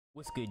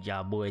What's good,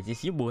 y'all boys?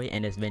 It's your boy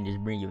NS Avengers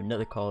bringing you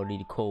another Call of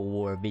Duty Cold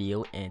War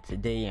video, and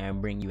today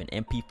I'm bringing you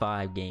an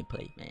MP5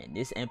 gameplay. Man,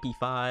 this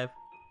MP5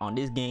 on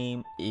this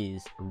game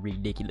is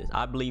ridiculous.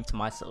 I believe to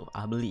myself,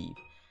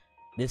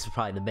 this is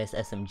probably the best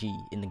SMG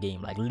in the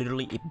game. Like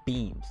literally, it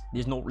beams.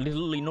 There's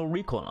literally no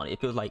recoil on it. It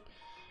feels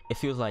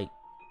like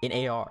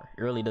an AR.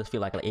 It really does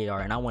feel like an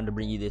AR, and I wanted to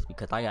bring you this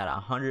because I got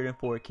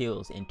 104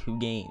 kills in 2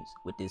 games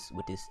with this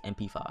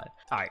MP5. All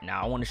right,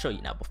 now I want to show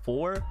you. Now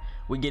before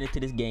we get into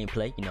this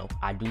gameplay, you know,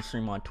 I do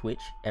stream on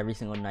Twitch every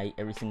single night,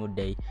 every single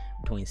day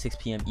between 6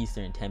 p.m.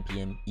 Eastern and 10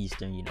 p.m.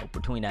 Eastern. You know,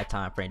 between that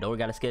time frame. Don't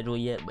got a schedule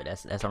yet, but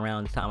that's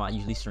around the time I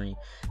usually stream.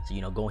 So you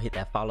know, go hit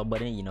that follow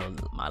button. You know,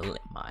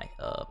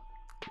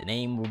 the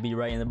name will be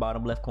right in the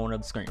bottom left corner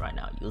of the screen right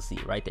now. You'll see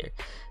it right there.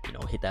 You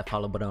know, hit that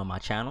follow button on my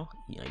channel.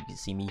 You know, you can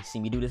see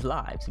me do this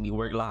live, see me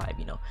work live.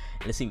 You know,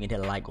 and let's see if we can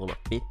hit a like goal of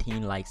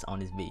 15 likes on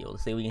this video.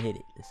 Let's see if we can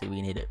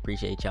hit it.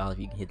 Appreciate y'all if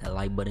you can hit that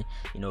like button.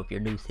 You know, if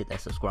you're new, hit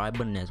that subscribe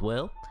button as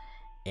well.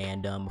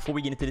 And before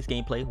we get into this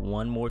gameplay,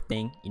 one more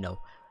thing. You know,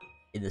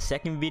 in the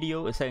second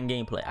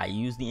gameplay, I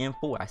used the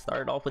M4. I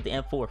started off with the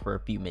M4 for a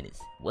few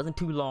minutes. It wasn't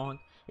too long.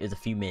 It was a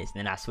few minutes, and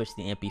then I switched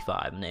to the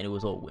MP5, and then it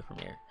was over with from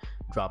there.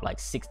 Dropped like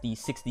 70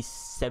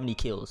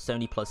 kills,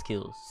 70 plus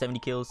kills, 70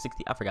 kills,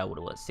 60, I forgot what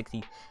it was,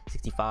 60,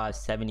 65,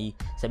 70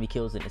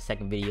 kills in the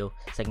second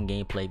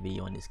gameplay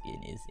video in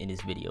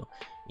this video,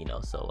 you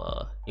know.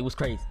 So it was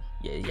crazy.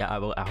 Yeah,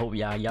 I hope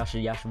y'all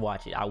should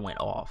watch it. I went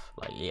off,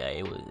 like, yeah,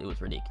 it was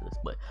ridiculous.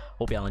 But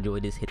hope y'all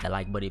enjoyed this. Hit that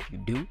like button if you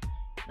do, and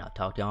I'll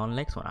talk to y'all on the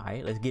next one. All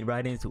right, let's get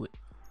right into it.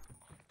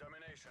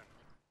 Domination.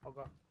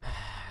 Okay.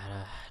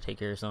 Take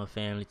care of some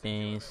family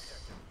things.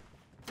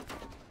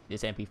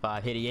 This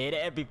MP5 hit it. Yeah,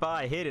 the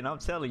MP5 hit it. I'm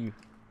telling you.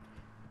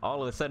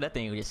 All of a sudden, that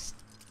thing would just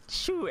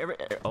shoot.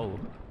 Oh.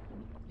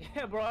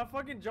 Yeah, bro, I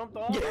fucking jumped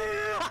off.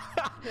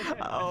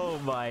 Oh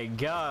my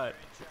god.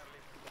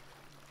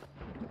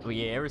 But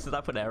yeah, ever since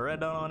I put that red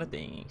dot on the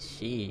thing,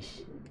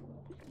 sheesh.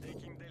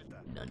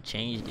 Done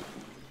changed it.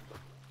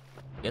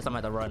 Guess I'm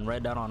gonna have to run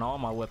red dot on all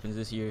my weapons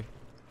this year.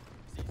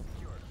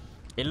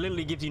 It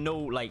literally gives you no,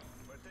 like,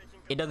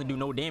 it doesn't do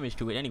no damage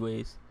to it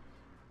anyways.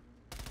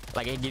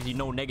 Like, it gives you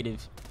no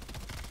negative.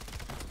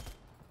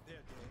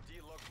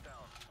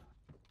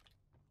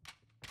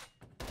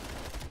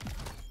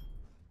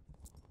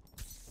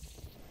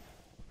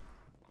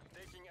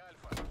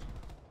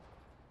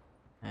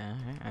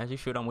 As you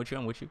shoot, I'm with you.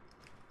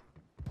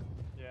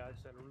 Yeah, I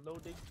said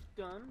reload the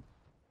gun.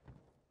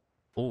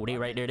 Oh, they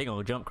right there. They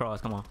gonna jump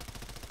cross. Come on.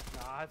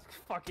 Nah, it's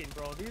fucking,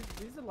 bro. These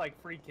are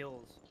like free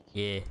kills.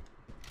 Yeah.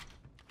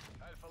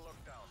 Alpha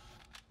lockdown.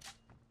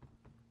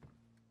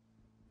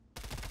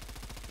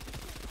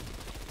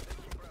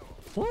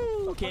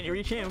 Woo! Can't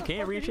reach him.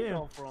 Can't reach him.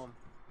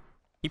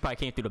 He probably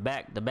came through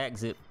the back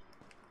zip.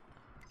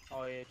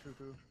 Oh yeah,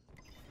 true.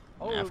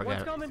 Oh, I forgot.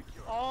 what's coming?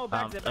 Oh,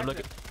 back zip.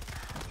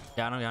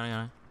 Got him. Yeah,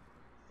 I'm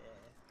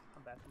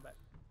back.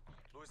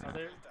 Oh,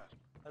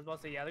 I was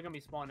about to say, yeah, they're gonna be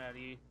spawning at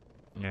E.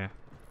 Yeah.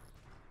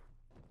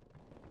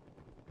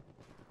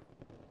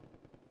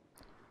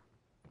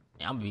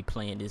 I'm gonna be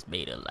playing this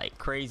beta like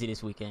crazy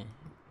this weekend.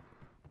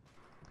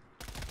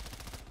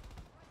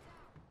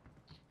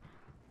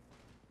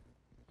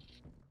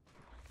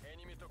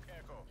 Enemy took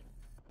echo.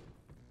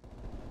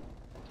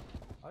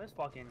 Oh, this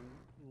fucking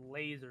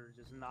laser is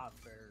just not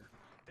fair.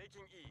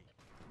 Taking E.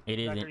 It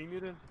isn't. Are you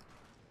muted?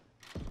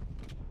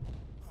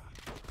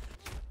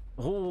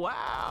 Oh,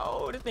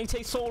 wow, this thing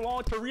takes so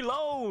long to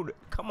reload.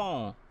 Come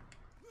on.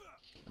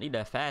 I need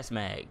that fast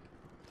mag.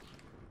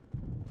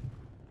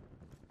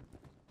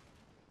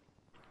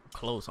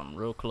 Close, I'm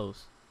real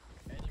close.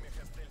 Enemy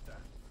has Delta.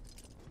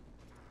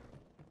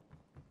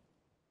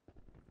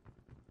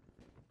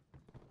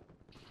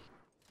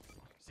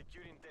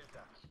 Securing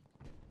Delta.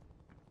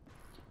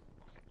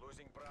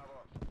 Losing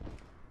Bravo.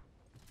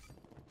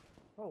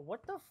 Oh,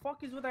 what the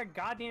fuck is with that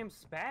goddamn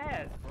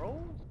spaz,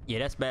 bro? Yeah,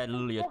 that's bad.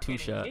 Literally a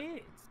 2-shot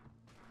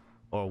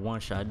or a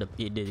 1-shot.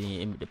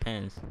 It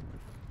depends.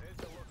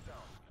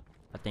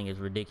 I think it's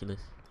ridiculous.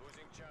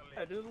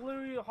 Yeah, dude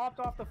literally hopped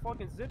off the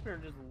fucking zipper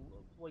and just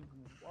like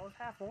I was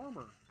half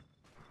armor.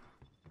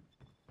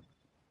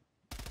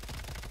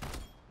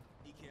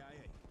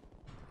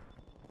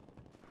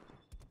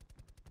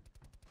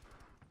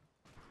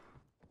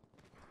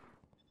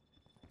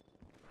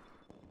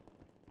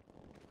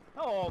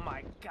 Oh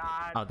my god.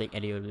 I don't think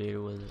any other beta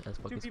was as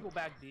fucking. 2 people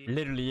back deep.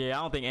 Literally, yeah.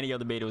 I don't think any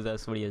other beta was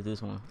as sweaty as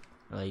this one.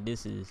 Like,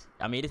 this is.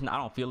 I mean, I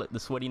don't feel the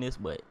sweatiness,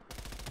 but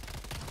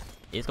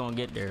it's gonna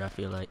get there. I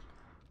feel like.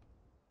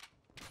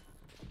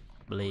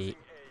 Blade.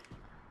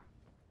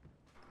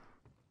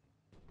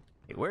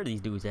 Hey, where are these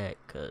dudes at?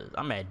 Cause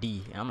I'm at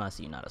D and I'm not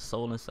seeing not a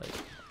soul in sight.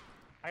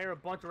 I hear a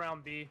bunch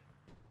around B.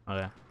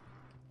 Okay.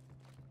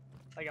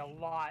 Like a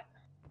lot.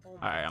 Oh all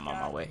right, I'm on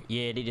my way.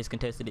 Yeah, they just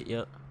contested it.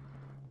 Yep.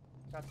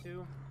 Got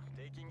 2.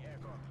 Taking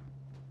echo.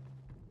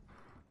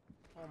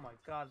 Oh my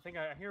god, I think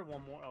I hear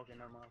one more. Okay,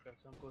 never mind. Okay,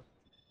 so I'm close.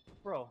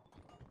 Bro,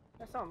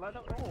 that sounds like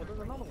that. Oh, there's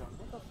another one.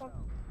 What the fuck?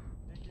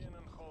 Dig in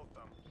and hold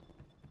them.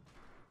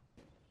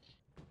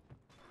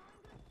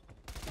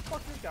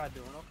 fuck's this guy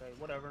doing? Okay,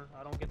 whatever.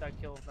 I don't get that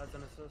kill. That's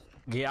an assist.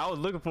 Yeah, I was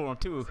looking for him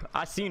too.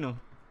 I seen him.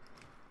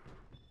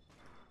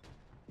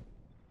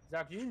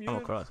 Zach, you muted? Come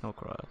across, come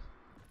across.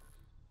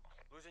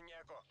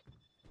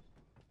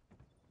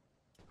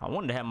 I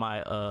wanted to have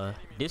my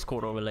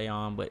Discord overlay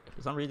on, but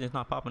for some reason it's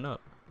not popping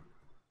up.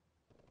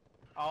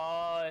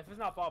 If it's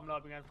not popping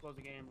up, you're gonna have to close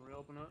the game and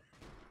reopen it.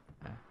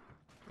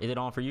 Is it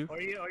on for you?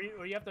 Or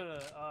you have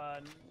to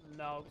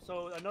no.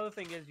 So another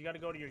thing is you got to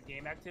go to your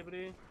game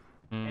activity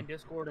and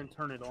Discord and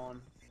turn it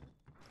on.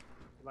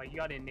 Like you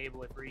got to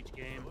enable it for each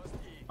game.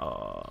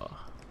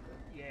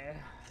 Yeah.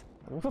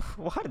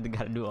 Why did they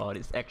gotta do all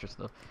this extra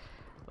stuff?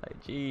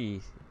 Like,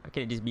 jeez, I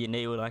can't just be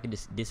enabled. I can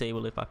just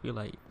disable if I feel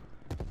like.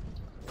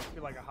 I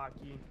feel like a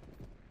hotkey.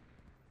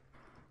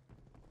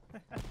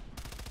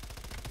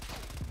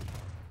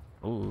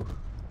 Ooh.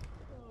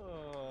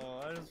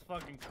 Oh, I just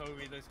fucking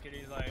Kobe this kid.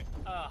 He's like,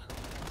 ah.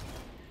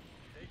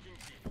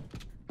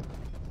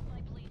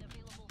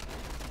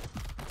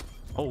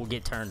 Oh,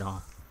 get turned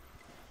on.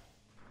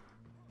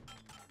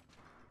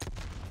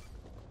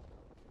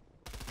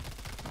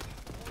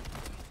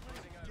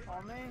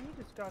 Oh man,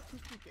 he just got 2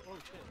 people. Oh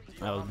shit.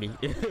 That was me.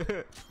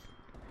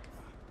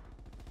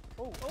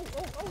 Oh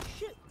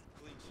shit.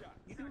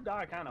 You do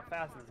die kind of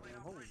fast in this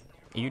game. Holy.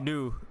 You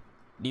do.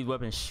 These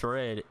weapons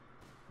shred.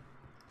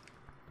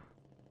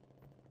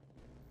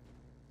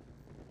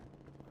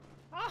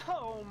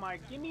 Oh my,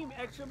 give me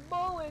extra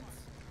bullets.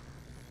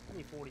 Give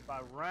me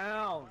 45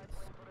 rounds.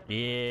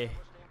 Yeah.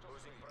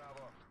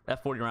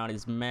 That 40 round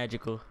is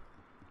magical.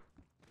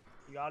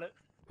 You got it?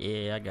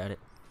 Yeah, I got it.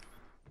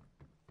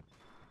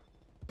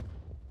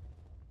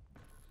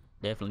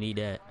 Definitely need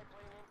that.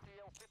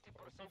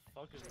 What the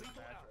fuck is this match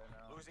right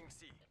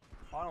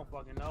now? I don't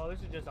fucking know.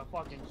 This is just a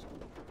fucking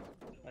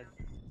like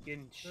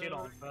getting shit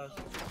on first.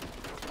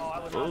 Oh, I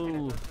was not paying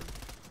Ooh. attention.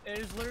 It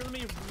is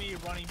literally me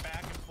running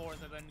back and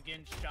forth and then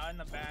getting shot in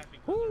the back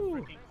because they're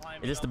freaking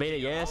climbing. Is this up the beta?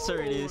 the- Yes,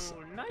 sir, it is.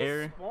 Oh, nice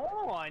Aaron.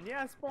 spawn.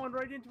 Yeah, spawned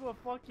right into a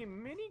fucking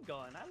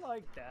minigun. I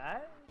like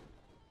that.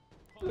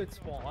 Good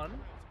spawn.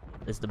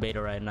 It's the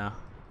beta right now.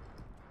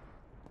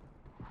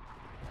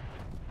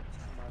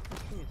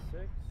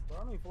 16-6. Bro, I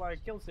don't even feel like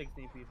I killed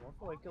 16 people. I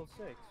feel like I killed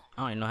 6.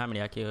 I don't even know how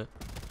many I killed.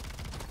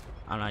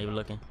 I'm not even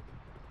looking.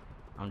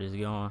 I'm just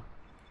going.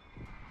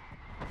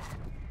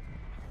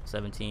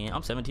 17.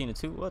 I'm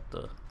 17-2. What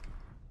the?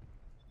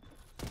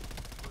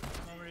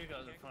 Remember you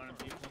guys are finding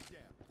people.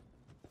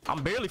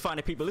 I'm barely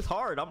finding people. It's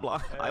hard. I'm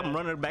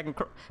running back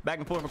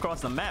and forth across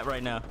the map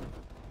right now.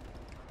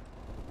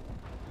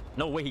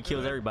 No way he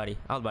kills everybody.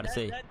 I was about to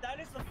say.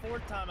 That is the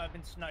 4th time I've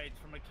been sniped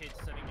from a kid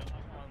sitting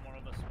on one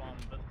of the spawn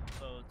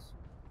boats.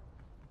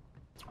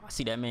 I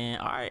see that, man.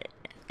 All right,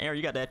 Aaron,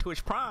 you got that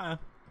Twitch Prime.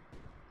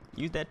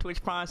 Use that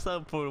Twitch Prime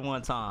sub for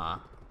one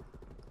time.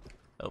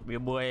 Help your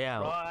boy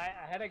out. Bro, I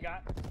had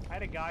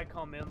a guy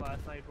come in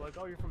last night like,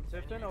 oh, you're from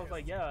Tifton? I was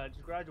like, yeah, I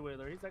just graduated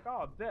there. He's like,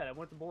 oh, I bet. I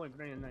went to Bowling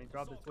Green and then he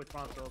dropped his Twitch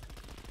Prime sub.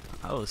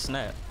 Oh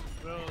snap.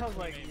 Bro, I was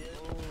like,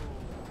 teammate,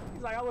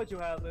 he's like, I'll let you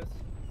have this.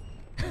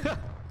 I was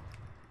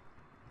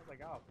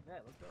like, oh,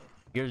 bet, let's go.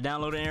 Yours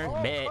downloaded, Aaron?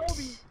 Oh, Bet.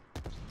 Kobe.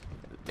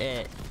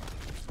 Bet.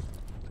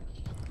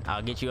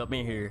 I'll get you up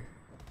in here.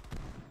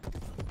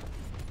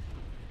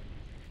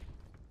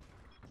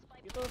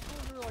 Get those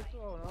fools, like,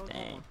 oh, no.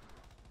 Dang.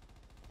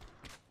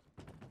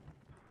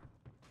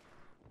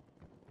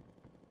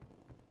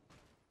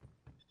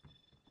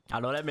 I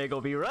know that man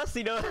gonna be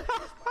rusty though.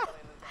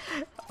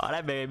 Oh,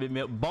 that man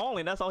been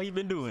balling. That's all he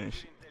been doing.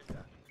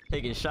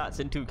 Taking shots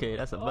in 2K.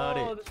 That's about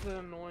Oh, it. this is an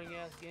annoying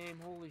ass game.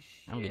 Holy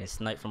shit. I'm getting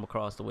sniped from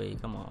across the way.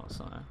 Come on,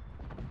 son.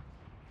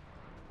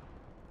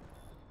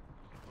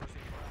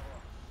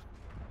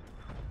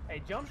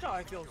 Hey, jump shot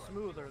I feel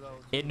smoother though.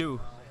 It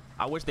do.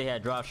 I wish they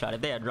had drop shot.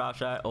 If they had drop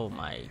shot, oh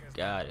my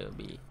god, it would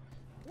be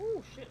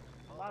Ooh, shit.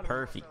 A lot of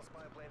perfect.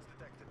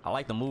 I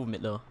like the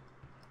movement though.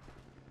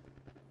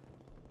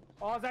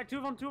 Oh, Zach, 2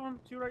 of them, 2 of them,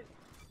 2 right.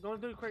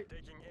 Going to do the crate.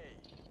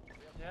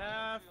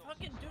 Yeah,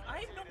 fucking dude, I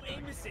have no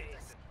aim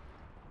assist.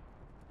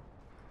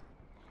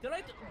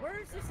 Where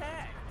is this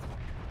at?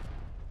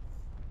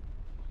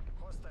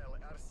 Hostile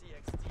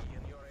RCXT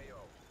in your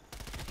AO.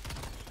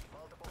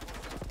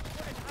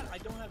 I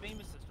don't have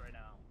aim assist right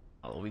now.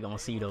 Oh, we gonna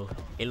see though.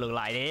 It look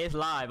like it's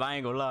live. I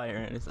ain't gonna lie,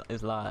 Aaron.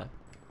 It's live.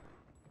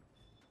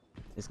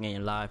 This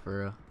game live for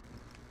real.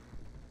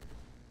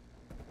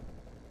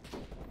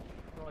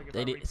 Like if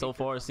They I did repeat so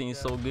far. It this, seems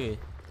I'm so dead. good.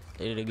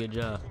 They did a good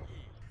job.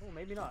 Oh,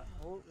 maybe not.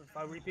 Oh, if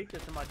I repeat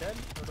this, am I dead?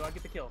 Or do I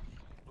get the kill?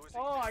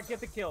 Oh, I get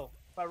the kill.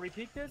 If I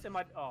repeat this, am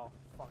I? Oh,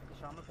 fuck! The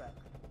shot in the back.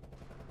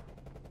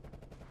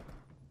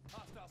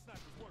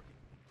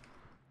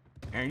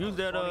 Aaron, use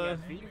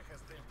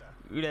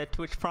that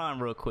Twitch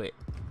Prime real quick.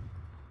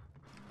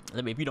 I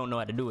mean, if you don't know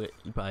how to do it,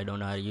 you probably don't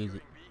know how to use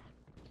it.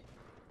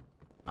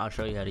 I'll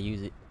show you how to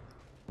use it.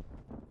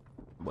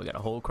 Boy got a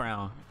whole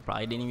crown.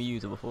 Probably didn't even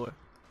use it before.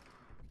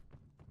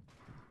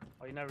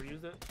 Oh, you never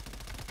used it?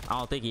 I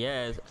don't think he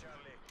has.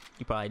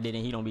 He probably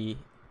didn't. He don't be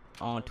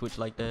on Twitch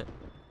like that.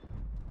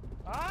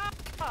 Ah!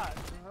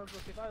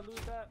 If I lose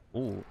that,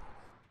 Ooh.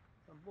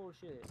 some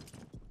bullshit.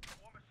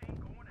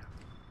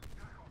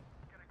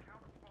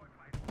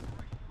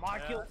 I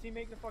killed a teammate.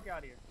 Get the fuck out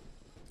of here.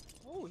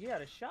 Oh, he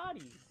had a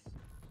shotty.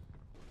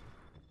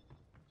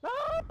 No!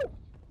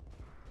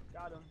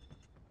 Got him.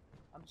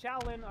 I'm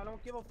chowing. I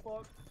don't give a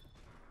fuck.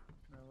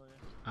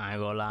 I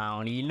ain't gonna lie, I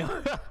don't even know.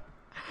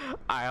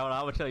 Alright, hold on.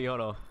 I'm gonna tell you,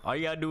 hold on. All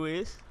you gotta do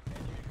is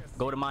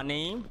go to my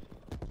name.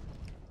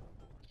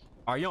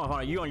 Are you on? Hold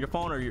on, you on your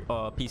phone or your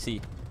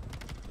PC?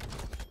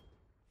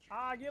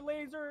 Ah, get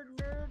lasered,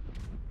 nerd.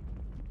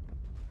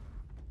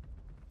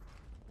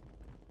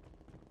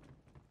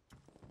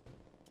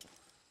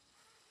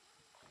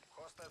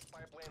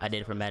 I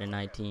did it for Madden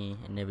 19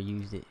 and never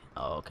used it.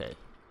 Oh, okay.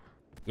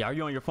 Yeah, are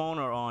you on your phone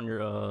or on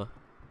your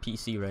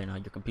PC right now,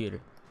 your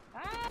computer?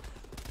 Ah!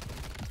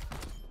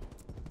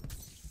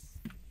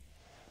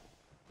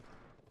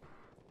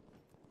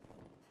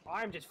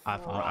 I'm just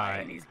iPhone, frying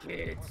alright. these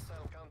kids.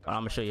 I'm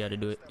gonna show you how to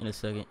do it in a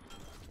second.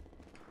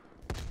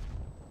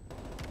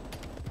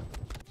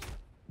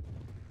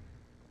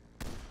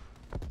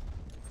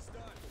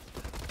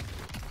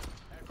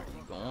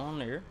 Go on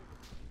there.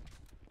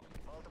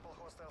 Multiple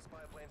hostile spy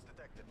planes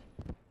detected.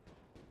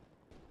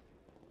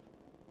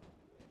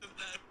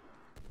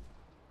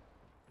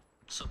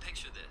 So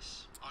picture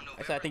this. On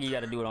November Actually, I think you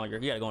gotta do it on your.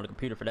 You gotta go on the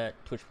computer for that.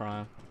 Twitch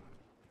Prime.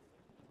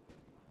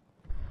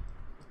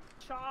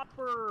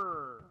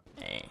 Chopper.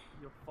 Hey,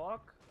 You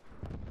fuck.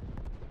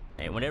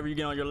 hey, whenever you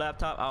get on your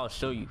laptop, I'll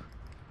show you.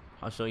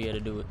 I'll show you how to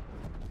do it.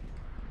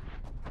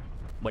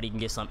 But he can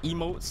get some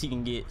emotes. He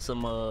can get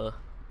some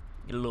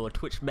get a little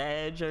Twitch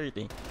badge,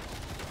 everything.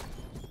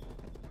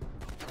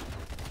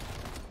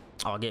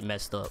 Oh, get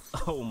messed up.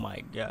 Oh my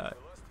god.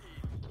 Lost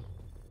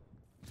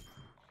E.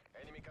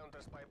 Enemy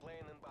counter spy plane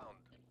inbound.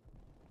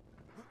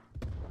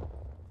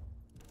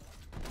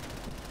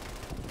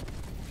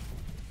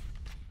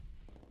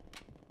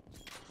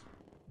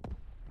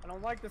 I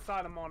don't like the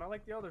side I'm on. I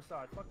like the other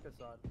side. Fuck this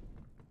side.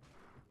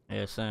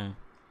 Yeah, same.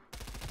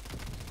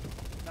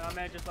 Nah,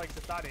 man, just like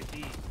the side of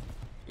D.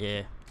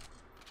 Yeah.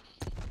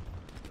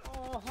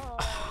 Oh,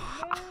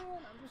 man.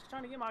 I'm just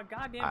trying to get my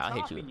goddamn I'll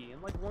hit choppy you.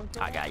 in like one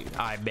kill. I got you.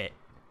 I bet.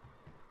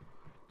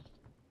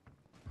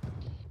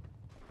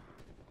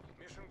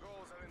 Mission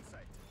goals are in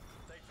sight.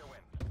 Take the win.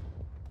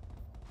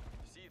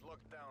 Seed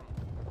locked down.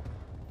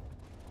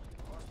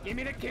 Hostile Give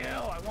me the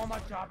kill. I want my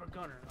chopper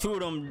gunner. Two of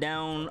them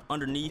down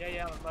underneath.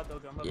 Yeah, let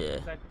those go. Yeah.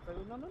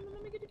 No,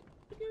 let me get it.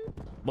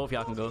 Both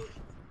y'all can go.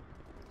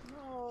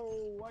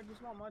 No, I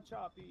just want my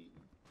choppy.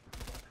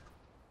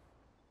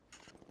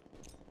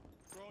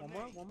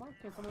 One more.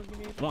 Can someone give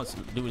me a Once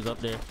dude is up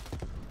there.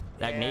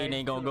 That Yeah, nade he's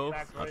ain't gonna doing go.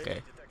 back right. Okay.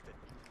 detected.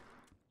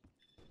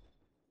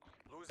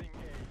 Losing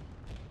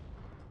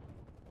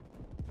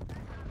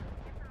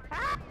A.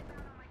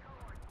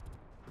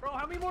 Bro,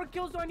 how many more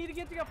kills do I need to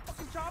get to get a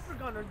fucking chopper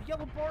gunner? The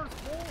yellow bar is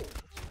full.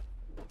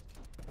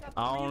 Got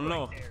I three don't right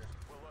know. there.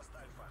 We lost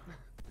Alpha.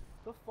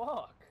 The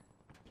fuck?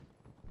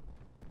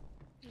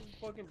 He's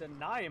fucking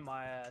denying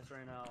my ass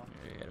right now.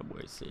 Yeah, the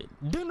boy said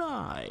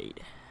denied.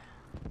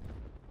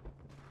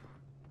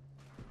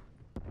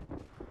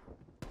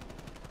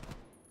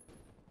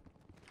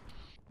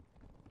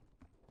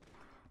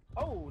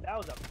 Oh, that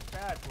was a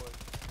bad push.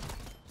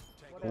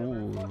 Whatever,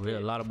 Ooh, fuck we had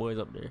a it. lot of boys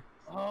up there.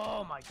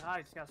 Oh my god,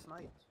 I just got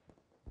sniped.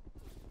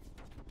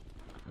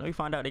 Let me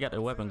find out they got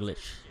the weapon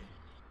glitch.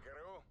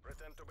 Guru,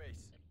 return to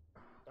base.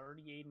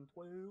 38 and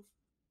 12.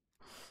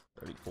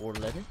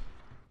 34-11.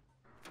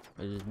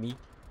 Is this me?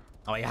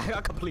 Oh yeah, I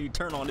got completely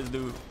turned on this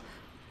dude.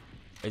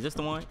 Is this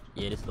the one?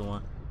 Yeah, this is the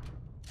one.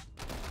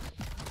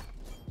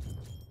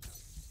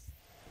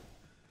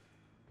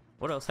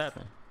 What else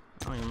happened?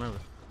 I don't even remember.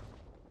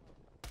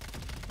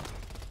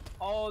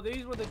 Oh,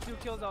 these were the 2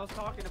 kills I was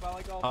talking about.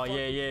 Like, Oh,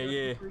 yeah,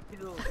 yeah. 3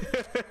 kills.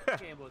 This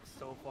game looks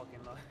so fucking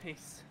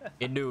nice.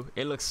 It do.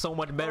 It looks so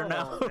much better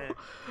now. Oh, man.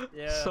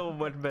 Yeah. So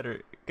much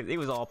better. Cause it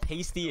was all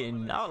pasty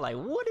and I was like,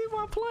 what am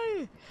I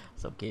playing?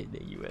 Some kid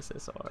in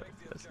USSR.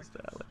 That's his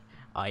style.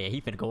 Oh yeah, he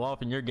finna go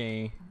off in your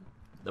game.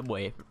 The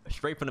boy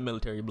straight from the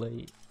military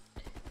blade.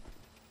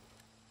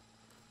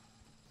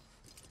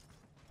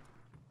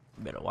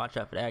 You better watch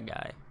out for that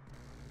guy.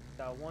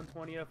 Got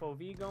 120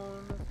 FOV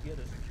going. Let's get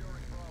it.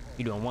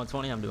 You doing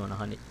 120? I'm doing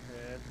 100.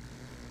 Yeah.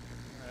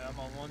 Yeah, I'm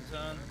on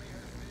 110.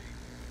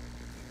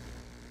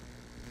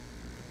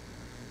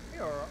 We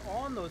are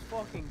on those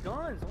fucking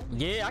guns. Holy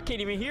Yeah, I can't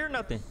even hear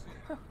nothing.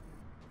 Bravo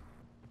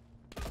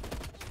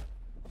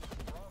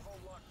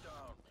locked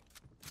down.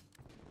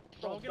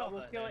 Bro, Get off double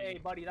that kill. head. Hey,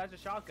 buddy, that's a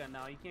shotgun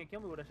now. You can't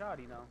kill me with a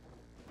shotty now.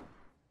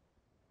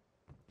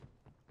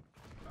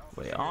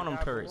 Wait, on them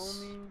Guy below turrets.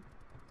 me.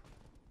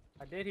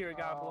 I did hear a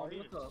guy below me.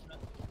 What's up?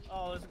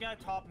 Oh, there's a guy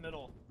top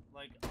middle.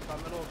 Like, Top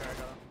middle guy got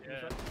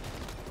him. Yeah.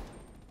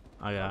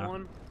 I got him.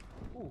 One.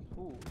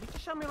 Ooh. He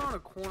just shot me around a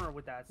corner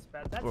with that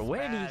spaz. That Bro,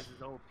 where spaz did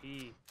is OP.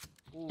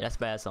 Ooh. That's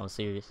bad. Something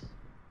serious.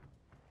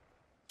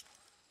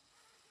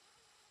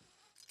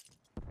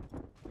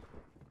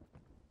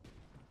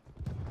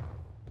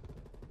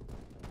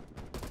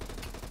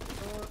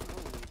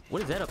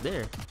 What is that up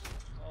there?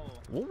 oh,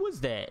 What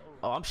was that?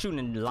 Oh, I'm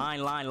shooting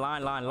line.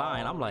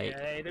 I'm like, yeah,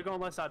 hey, they're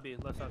going left side B.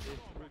 Left side B.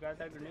 We got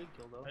that grenade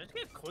kill though. Did I just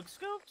get quick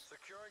scoped?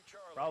 Securing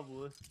Charlie.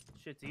 Probably.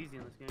 Shit's easy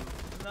in this game.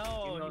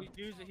 No,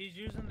 he's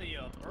using the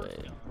burst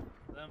Wait. gun.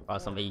 Them oh, four.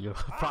 somebody,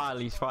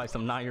 probably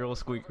some 9-year-old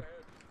squeaker.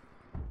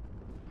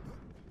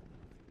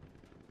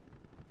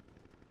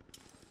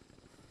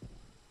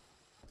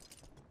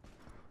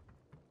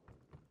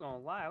 Gonna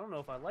lie, I don't know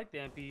if I like the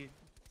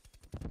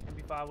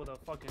MP5 with a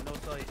fucking no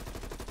sight.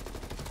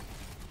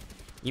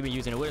 You been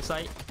using it with a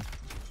sight?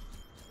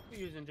 I'm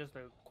using just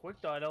a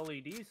quick dot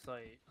LED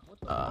sight. What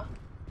the fuck?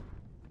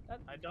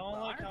 I don't the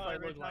like iron how sight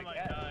every look time like I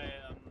that. die,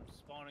 I'm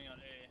spawning on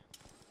A.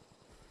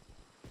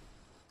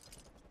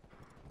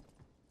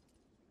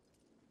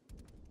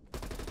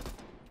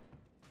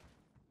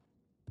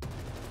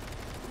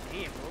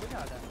 Damn, bro, look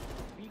at that.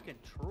 B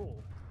control.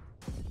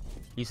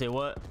 You say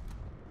what?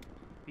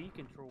 B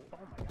control. Oh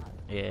my god.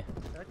 Yeah.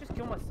 Did I just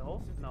kill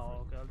myself?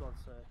 No, okay, I was about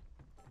to say.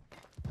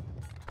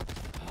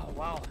 Oh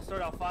wow, I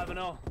started out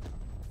 5-0.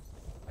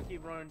 I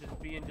keep running,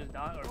 just being just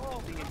dying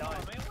or being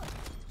dying.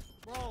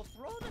 Bro,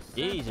 throw the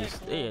Jesus,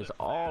 Semtex a it little is bit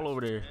all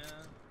over faster,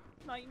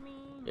 there.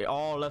 man. It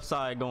all left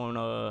side going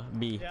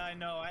B. Yeah, I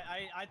know.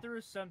 I threw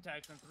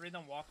Semtex and 3 of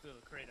them walked through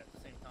the crate at the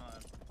same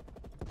time.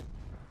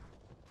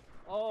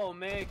 Oh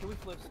man, can we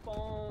flip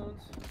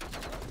spawns?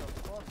 Shut the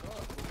fuck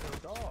up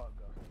with your dog.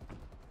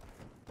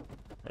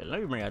 Hey,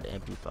 let me bring out the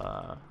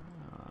MP5.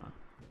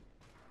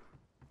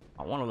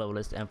 I want to level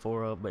this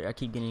M4 up, but I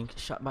keep getting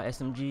shot by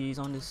SMGs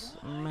on this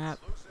map.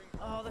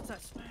 Oh, that's that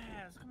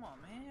spaz. Come on,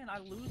 man. I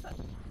lose that.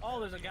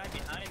 Oh, there's a guy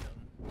behind him.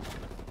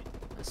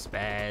 The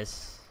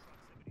spaz.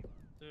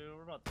 Dude,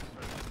 we're about to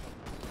start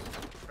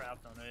getting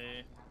trapped on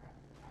A.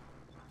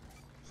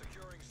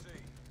 Securing C.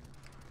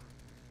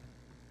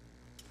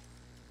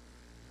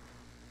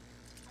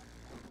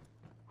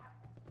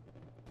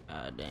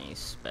 Ah, dang,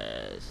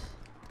 spaz.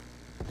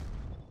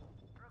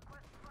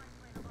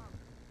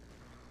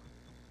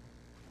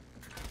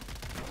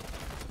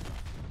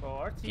 Bro,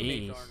 our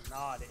teammates Jeez. are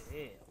not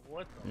it.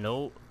 What the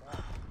Nope.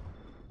 fuck?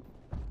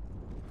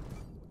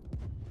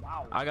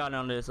 Wow. I got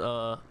on this.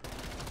 I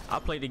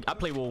played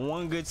with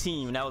one good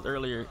team, and that was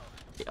earlier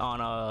on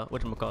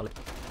whatchamacallit,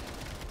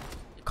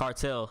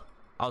 Cartel.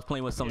 I was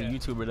playing with some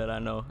YouTuber that I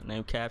know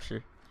named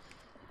Capture.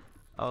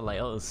 I was like,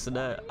 oh, so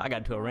that I got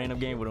into a random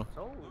game with him.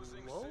 So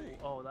low.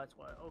 Oh, that's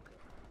why.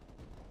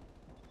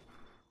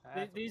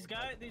 Okay. These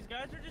guys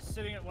are just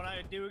sitting. When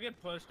I do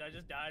get pushed, I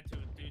just died to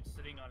a dude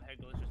sitting on head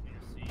glitches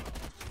near C.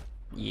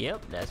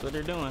 Yep, that's what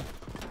they're doing.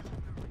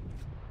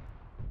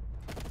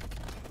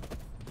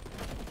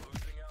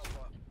 Losing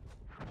Alpha.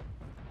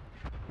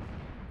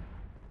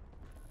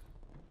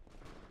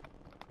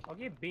 I'll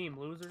get beam,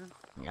 loser.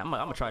 Yeah, I'm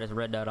gonna try this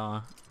red dot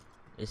on.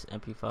 This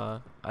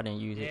MP5. I didn't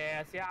use it.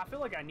 Yeah, see, I feel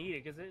like I need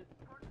it because it.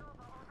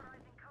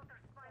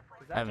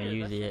 I haven't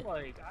used it yet.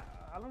 Like,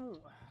 I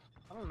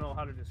don't know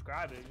how to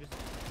describe it. Just I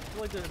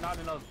feel like there's not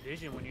enough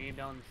vision when you aim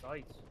down the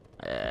sights.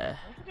 Yeah.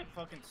 Don't you get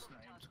fucking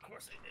sniped? Of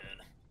course they did.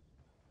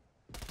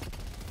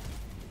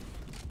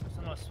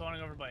 I'm not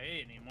spawning over by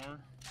A anymore.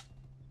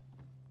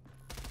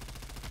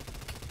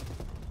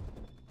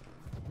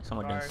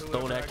 Someone Alright, done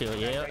stole that kill.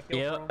 whoever Yep, that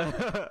kill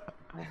yep.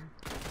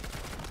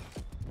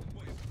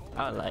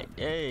 I was like,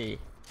 hey.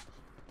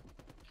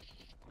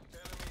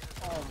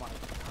 Oh my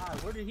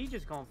god, where did he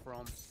just come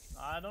from?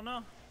 I don't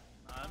know.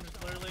 I'm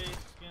just literally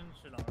skin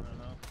shit on right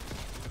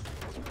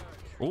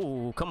now.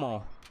 Ooh, come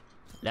on.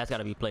 That's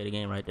gotta be play the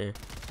game right there.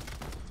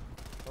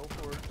 Go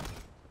for it.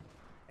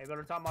 Hey,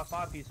 better top my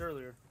 5-piece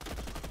earlier.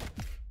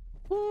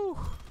 Woo!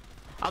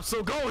 I'm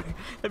so going.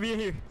 Let me in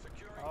here.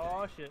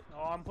 Oh shit.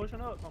 Oh, I'm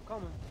pushing up. I'm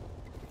coming.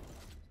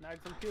 Snag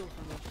some kills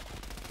from this.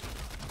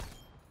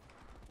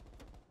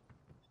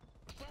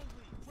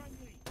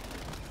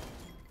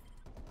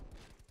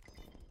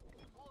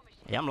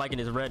 Yeah, I'm liking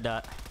this red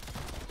dot.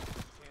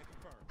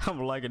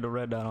 I'm liking the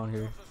red dot on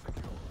here.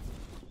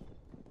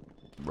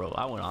 Bro,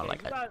 I went on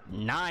like a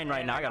 9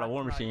 right now. I got a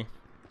war machine.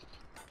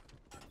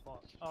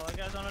 Fuck. Oh, that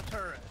guy's on a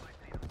turret.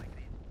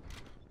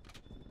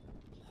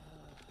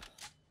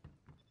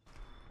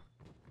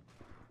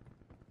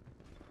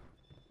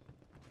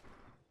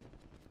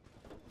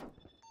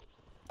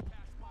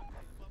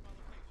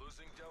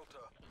 Losing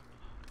Delta.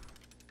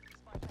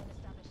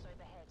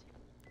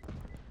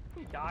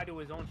 He died to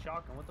his own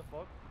shotgun. What the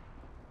fuck?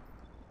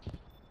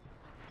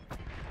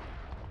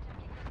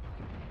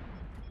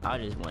 I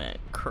just went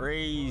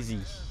crazy.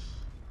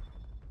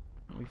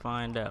 Let me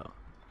find out.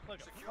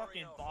 Like a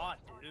fucking bot,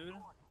 dude.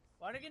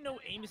 Why'd I get no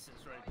aim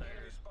assist right there?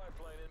 Enemy spy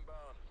plane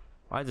inbound.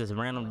 Why is this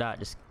random dot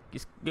just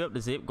go up the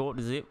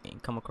zip,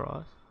 and come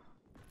across?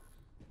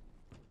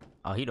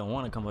 Oh, he don't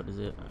want to come up the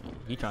zip. I mean,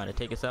 he trying to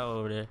take us out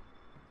over there.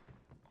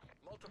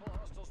 Multiple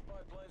hostile spy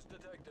planes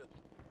detected.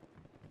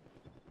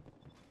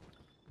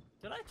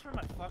 Did I turn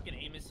my fucking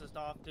aim assist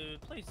off, dude?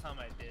 Please tell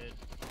me I did.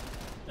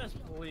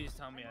 Just please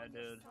tell me I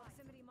did.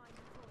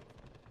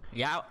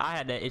 Yeah, I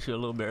had that issue a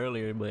little bit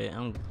earlier, but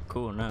I'm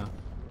cool now.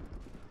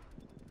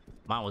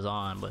 Mine was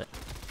on, but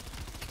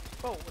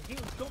Bro,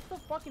 go up the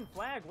fucking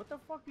flag. What the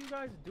fuck are you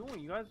guys doing?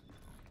 You guys...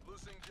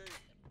 Losing D.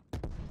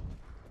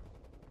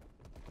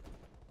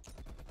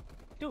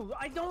 Dude,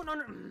 I don't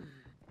under...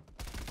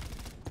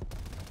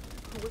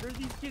 What are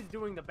these kids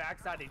doing the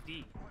backside of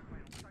D?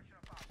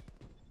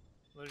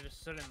 They're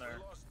just sitting there.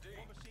 We lost D.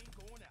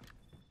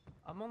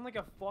 I'm on like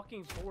a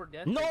fucking 4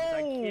 death. I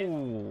can't...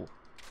 No!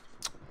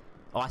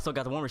 Oh, I still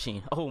got the war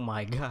machine. Oh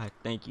my god,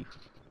 thank you.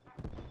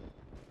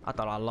 I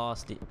thought I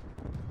lost it.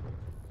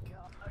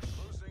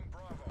 Losing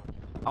Bravo.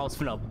 I was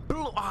finna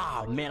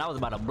oh man, I was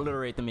about to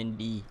obliterate them in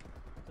D.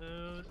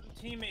 Dude,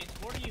 teammates,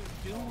 what are you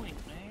doing,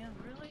 man?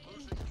 Really?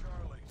 Losing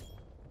Charlie.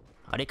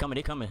 Oh, they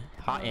coming.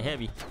 Hot and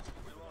heavy.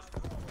 We lost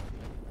Bravo.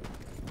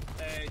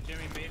 Hey,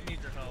 Jimmy, Maeve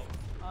needs your help.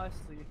 I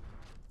see.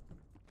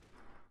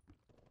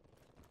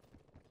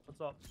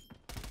 What's up?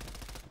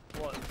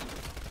 What?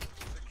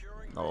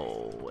 Securing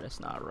Oh, that's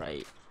not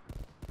right.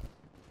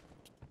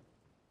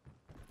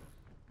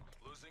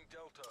 Losing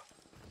Delta.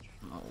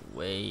 No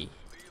way. B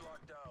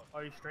locked down.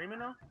 Are you streaming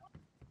now?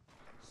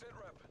 Sit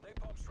rep.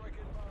 Napalm strike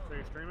inbound. So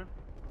you're streaming?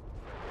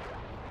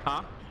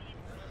 Huh?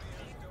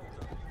 Enemy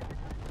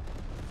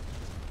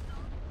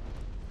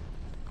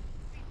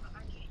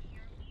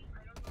has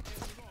Delta.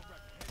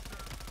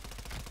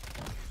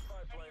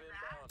 Spy plane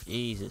inbound.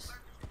 Jesus.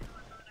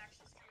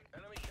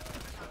 Enemy counter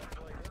spy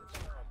plane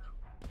inbound.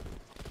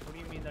 What do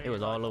you mean that It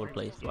was all over the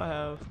place. Do I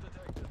have?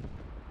 Detected.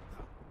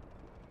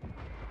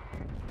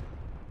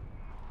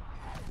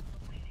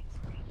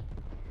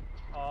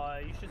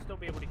 You should still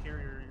be able to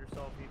hear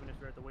yourself even if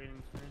you're at the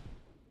waiting screen.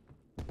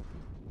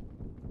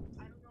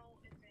 I don't know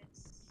if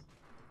it's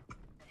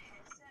the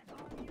headset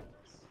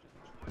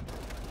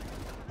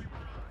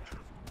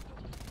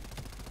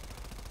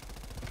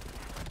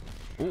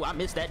audio. Ooh, I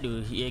missed that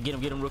dude. Yeah, get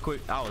him real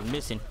quick. I was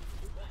missing.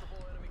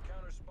 Multiple enemy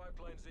counter spy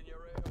planes in your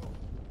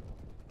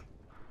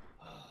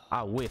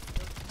AO. I whiffed.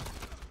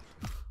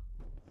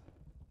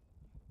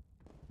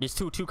 There's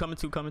two coming.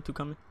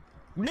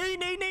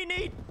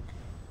 Need.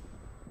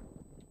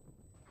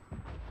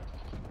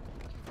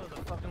 Oh,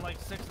 there's fucking like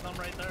 6 of them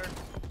right there.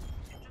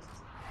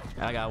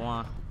 I got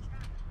one.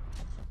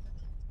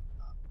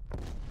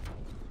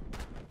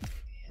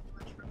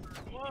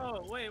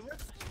 Whoa, wait,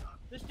 what's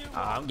this dude?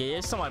 Yeah,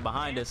 there's somebody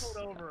behind us.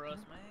 Pulled over us,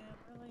 man.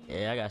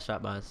 Really? Yeah, I got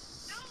shot by.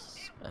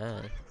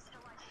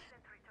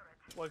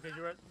 What? Cause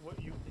you were at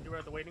you were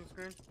at the waiting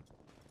screen?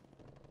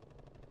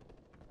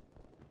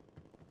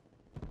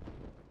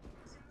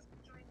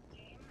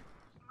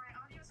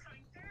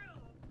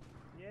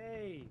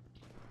 Yay!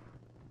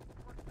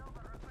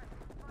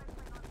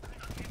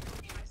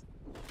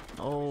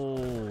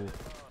 Oh.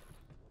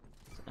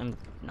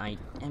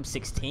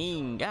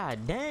 M16.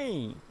 God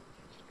dang.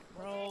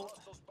 Bro,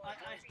 Hostile spy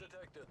planes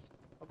detected.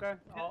 Okay,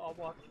 I'll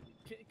watch.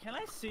 can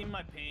I see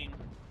my ping?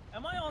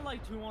 Am I on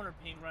like 200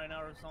 ping right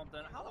now or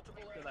something? How the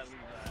fuck did I lose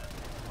that?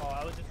 Oh,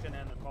 I was just gonna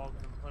end the call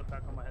because I'm gonna put it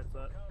back on my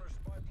headset. Counter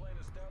spy plane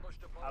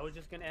established above. I was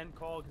just gonna end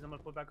call because I'm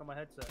gonna put it back on my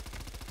headset.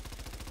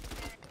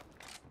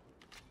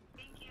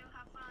 Thank you.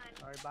 Have fun.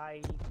 Alright,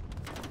 bye.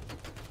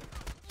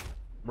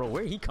 Bro,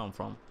 where'd he come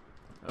from?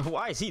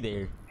 Why is he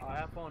there?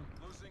 Have fun.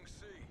 Losing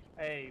C.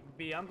 Hey,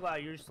 B, I'm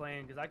glad you're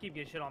slaying because I keep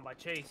getting shit on by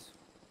Chase.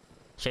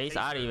 Chase,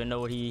 I don't even know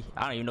what he.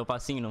 I don't even know if I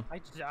seen him.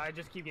 I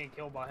just keep getting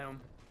killed by him.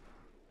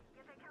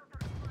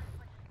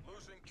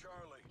 Losing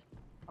Charlie.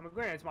 I mean,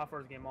 granted, it's my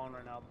first game on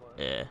right now,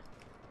 but Yeah.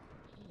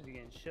 he's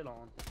getting shit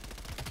on.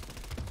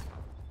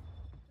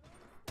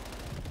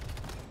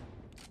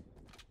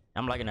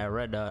 I'm liking that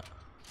red dot.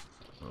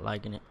 I'm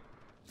liking it.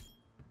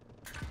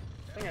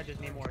 I think I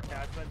just need more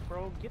attachments,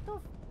 bro. Get the...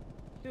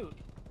 Dude.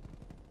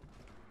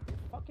 Get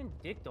fucking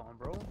dicked on,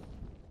 bro.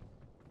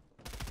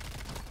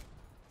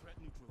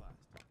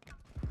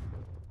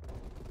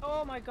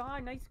 Oh my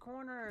god, nice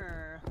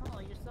corner. Oh,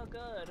 you're so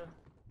good.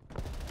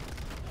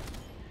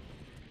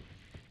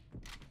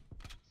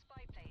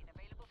 Spy plane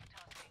available for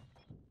tasking.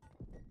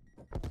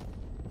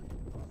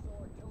 Hostile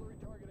artillery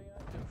targeting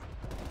active.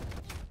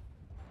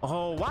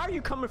 Oh, why are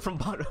you coming from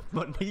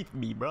beneath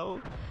me,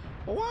 bro?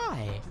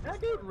 Why? Did that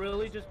dude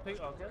really just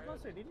pick... Okay, I was gonna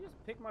say, did he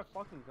just pick my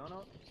fucking gun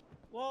up?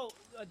 Well,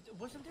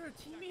 wasn't there a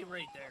teammate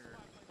right there?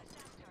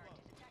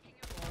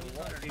 Oh, he's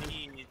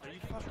underneath. Are you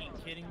fucking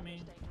kidding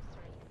me?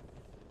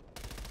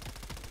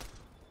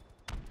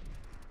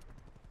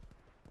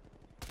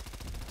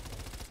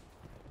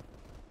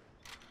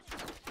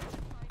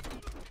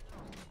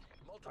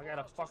 I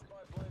gotta fuck... Spy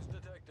planes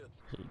detected.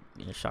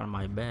 Getting shot in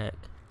my back.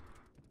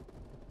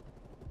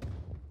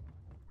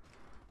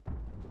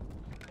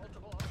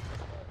 Multiple hostile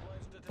spy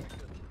planes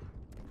detected.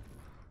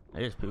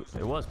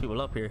 There was people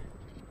up here.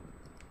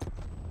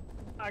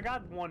 I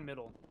got one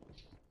middle.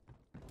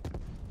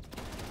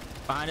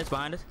 Behind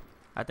us.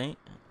 I think.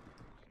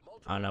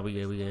 Oh no, we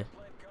good. Plane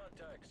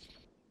contacts.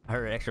 I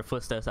heard extra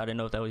footsteps. I didn't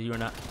know if that was you or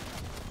not.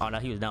 Oh no,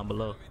 he was down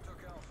below. Enemy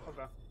took Alpha.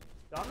 Okay.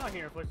 So I'm not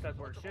hearing footsteps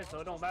or shit,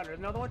 so it don't matter. There's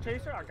another one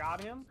chaser. I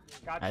got him.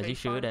 Got As you chase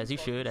should, on as you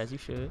me. should, as you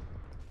should.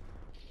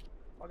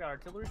 I got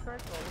artillery strike.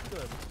 Oh, it's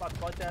good. About to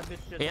butt that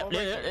bitch shit. Yep, over.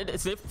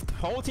 it's the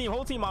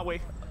whole team my way.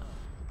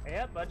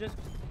 Yep, I just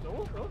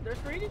Oh, they're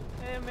screening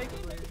and making.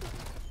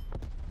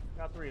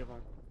 Got 3 of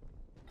them.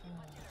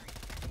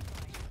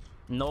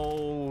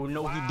 No,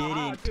 no, Wow, he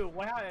didn't. Dude,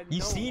 wow, You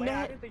no seen way,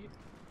 that?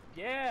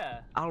 Yeah.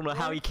 I don't know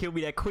how he killed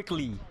me that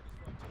quickly.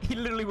 He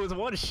literally was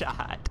one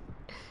shot.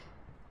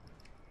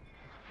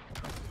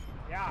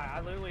 Yeah,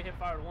 I literally hit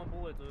fired 1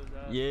 bullet to his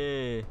ass.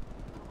 Yeah.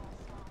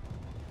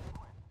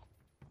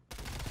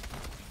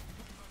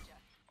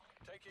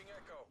 Taking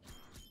Echo.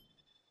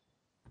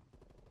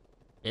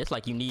 It's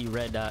like you need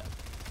red dot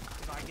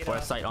for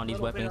a sight on these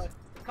weapons. A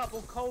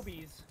couple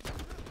Kobe's.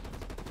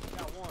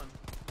 Got 1. Enemy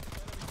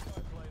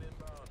spy plane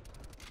inbound.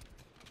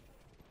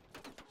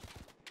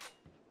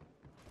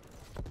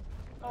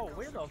 Oh,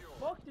 where the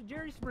fuck did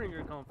Jerry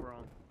Springer come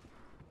from?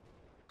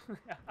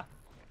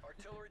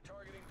 Artillery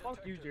targeting Fuck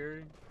you, detected.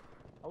 Jerry.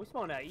 Oh, we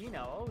spawned at E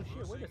now. Oh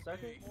shit, wait a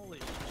second. Holy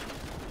shit.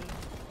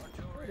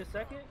 Wait a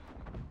second.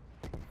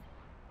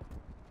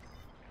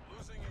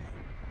 Losing E.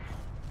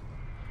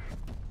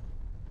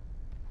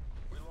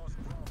 We lost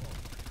Bravo.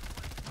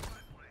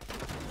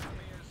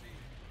 Enemy SE.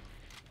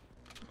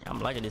 I'm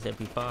liking this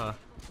MP5.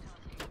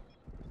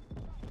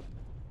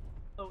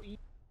 Oh, E.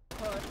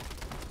 Cut.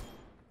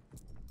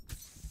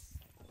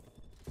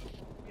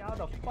 Get out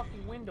of the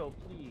fucking window,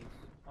 please.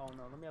 Oh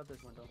no, let me out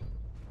this window.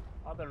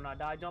 I better not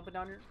die jumping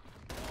down here.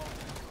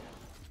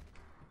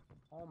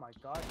 Oh my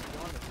god,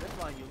 you're on the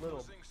zip line, you little.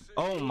 Losing C.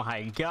 Oh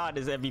my god,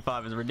 this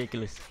MP5 is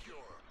ridiculous. Secure.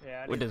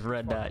 Yeah, With this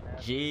red dot. fucking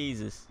nasty.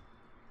 Jesus.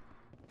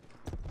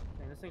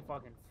 Man, this thing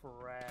fucking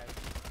frag.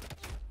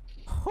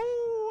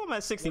 Whoo, I'm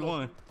at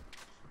 61.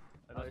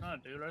 That's not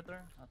a dude right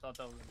there? I thought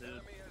that was a dude.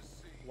 Enemy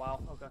SC. Wow,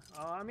 okay.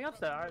 I mean, I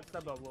stepped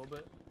up a little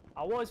bit.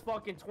 I was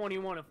fucking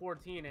 21 and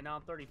 14, and now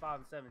I'm 35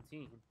 and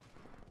 17.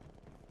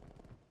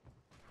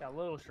 Got a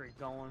little streak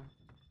going.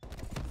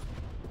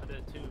 I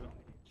did too.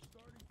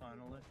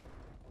 Finally.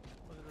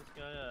 Look at this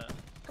guy at.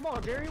 Come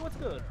on, Jerry, what's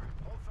good?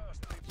 Hold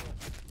fast, people.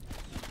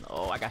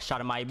 Oh, I got shot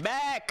in my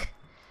back.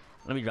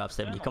 Let me drop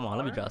 70. Come on,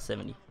 let me drop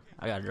 70.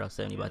 I gotta drop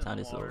 70 by the time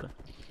this is over. Spy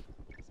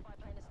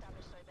plane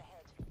established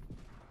overhead.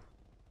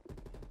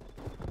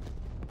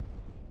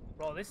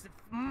 Bro, this is.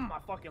 I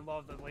fucking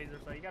love the laser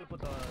set. You gotta put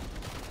the.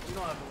 You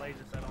don't have the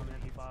laser set on the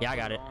MP5. Yeah, I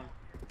got Put it. on.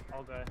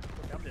 Okay.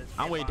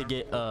 I'm waiting to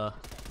get low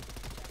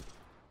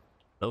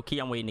key.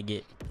 I'm waiting to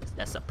get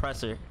that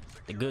suppressor,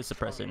 the good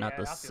suppressor, not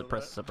the yeah, I feel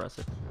that.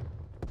 suppressor.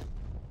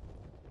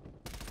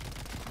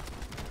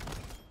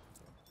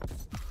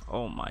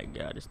 Oh my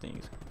god, this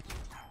thing's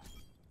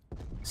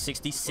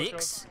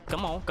 66.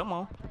 Come on, come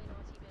on.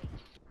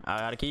 I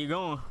gotta keep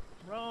going.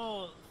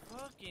 Bro,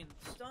 fucking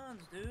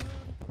stuns, dude.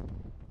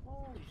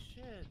 Holy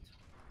shit.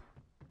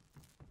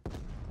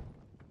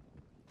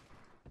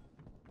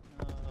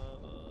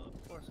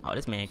 Of course. Oh,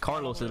 this man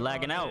Carlos is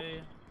lagging out.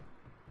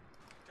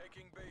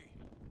 Taking B.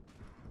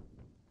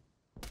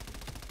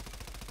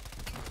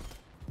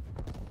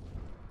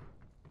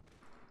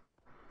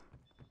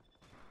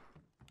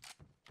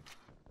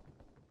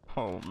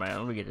 Oh man,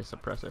 let me get this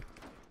suppressor.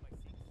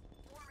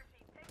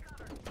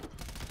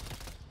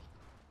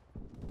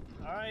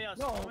 Alright, yeah,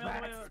 No, so wait,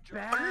 that's wait, wait.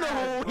 bad,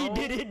 No, he bro.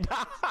 didn't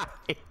die.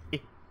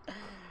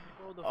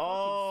 Bro, the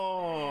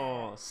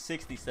Oh,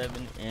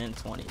 67 and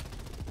 20.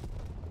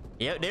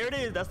 Yep, there it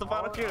is. That's the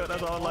final kill.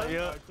 That's all like,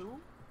 yeah.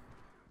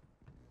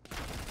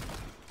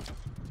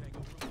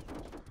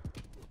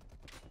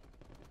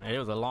 It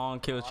was a long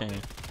kill chain.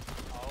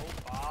 Oh,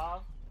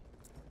 Bob.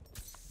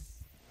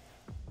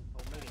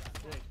 Oh, maybe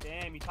 6.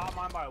 Damn, you topped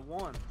mine by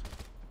 1.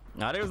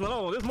 Nah, there's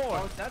no, there's more.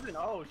 Oh, 7.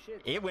 Oh,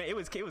 shit. It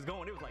was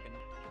going. It was like a